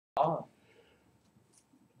Ah,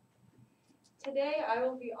 Today I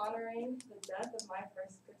will be honoring the death of my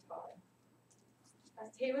first guitar.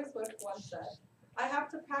 As Taylor Swift once said, I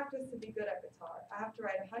have to practice to be good at guitar. I have to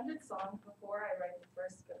write 100 songs before I write the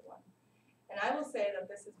first good one. And I will say that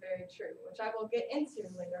this is very true, which I will get into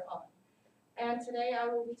later on. And today I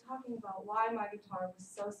will be talking about why my guitar was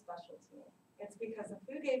so special to me. It's because of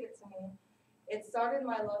who gave it to me. It started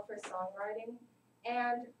my love for songwriting,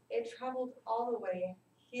 and it traveled all the way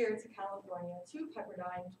here to California to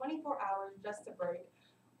Pepperdine, 24 hours just to break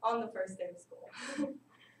on the first day of school.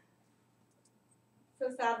 So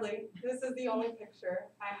sadly, this is the only picture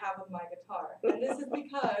I have of my guitar, and this is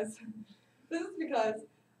because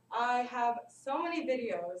I have so many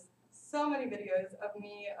videos of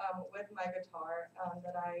me with my guitar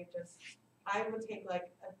that I would take like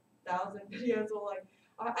 1,000 videos. Well, like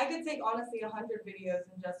I could take honestly 100 videos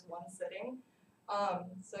in just one sitting.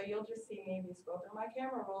 So you'll just see me scroll through my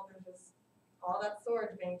camera roll. There's just all that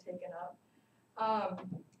storage being taken up.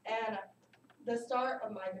 And the start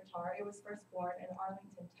of my guitar, it was first born in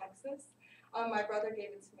Arlington, Texas. My brother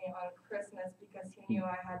gave it to me on Christmas because he knew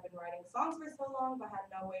I had been writing songs for so long, but had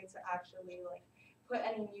no way to actually like put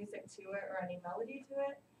any music to it or any melody to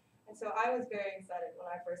it. And so I was very excited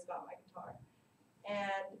when I first got my guitar.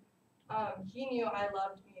 And he knew I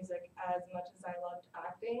loved music as much as I loved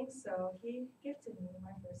acting, so he gifted me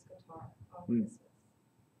my first guitar on Christmas.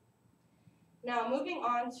 Now, moving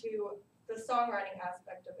on to the songwriting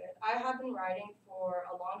aspect of it, I have been writing for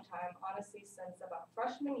a long time, honestly, since about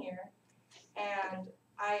freshman year. And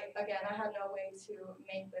I had no way to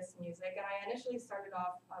make this music. And I initially started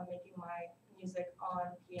off making my music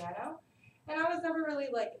on piano. And I was never really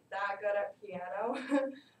like that good at piano.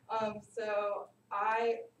 So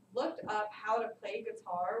I looked up how to play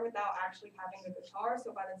guitar without actually having a guitar.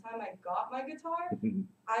 So by the time I got my guitar,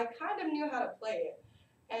 I kind of knew how to play it.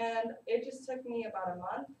 And it just took me about a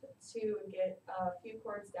month to get a few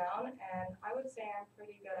chords down, and I would say I'm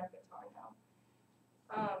pretty good at guitar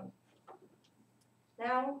now.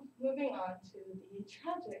 Now, moving on to the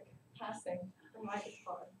tragic passing of my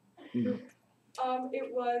guitar.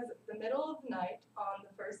 It was the middle of the night on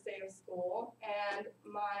the first day of school, and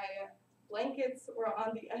my blankets were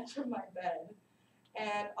on the edge of my bed.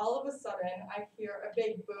 And all of a sudden, I hear a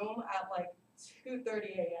big boom at like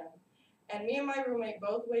 2:30 a.m. And me and my roommate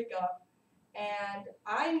both wake up, and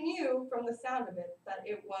I knew from the sound of it that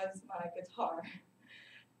it was my guitar.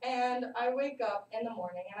 And I wake up in the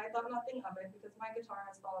morning, and I thought nothing of it because my guitar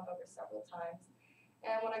has fallen over several times.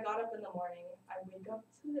 And when I got up in the morning, I wake up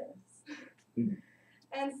to this.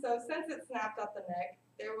 And so since it snapped at the neck,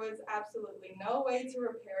 there was absolutely no way to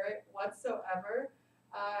repair it whatsoever.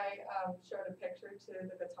 I showed a picture to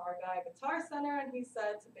the guitar guy at Guitar Center, and he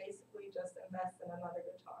said to basically just invest in another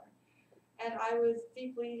guitar. And I was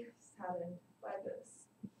deeply saddened by this.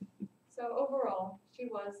 So overall, she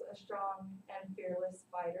was a strong and fearless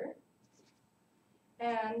fighter.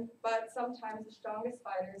 But sometimes the strongest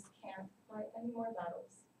fighters can't fight any more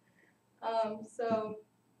battles. So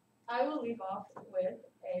I will leave off with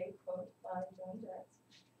a quote by Joan Jett.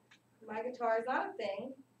 My guitar is not a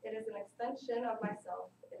thing. It is an extension of myself.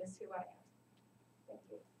 It is who I am. Thank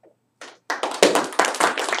you.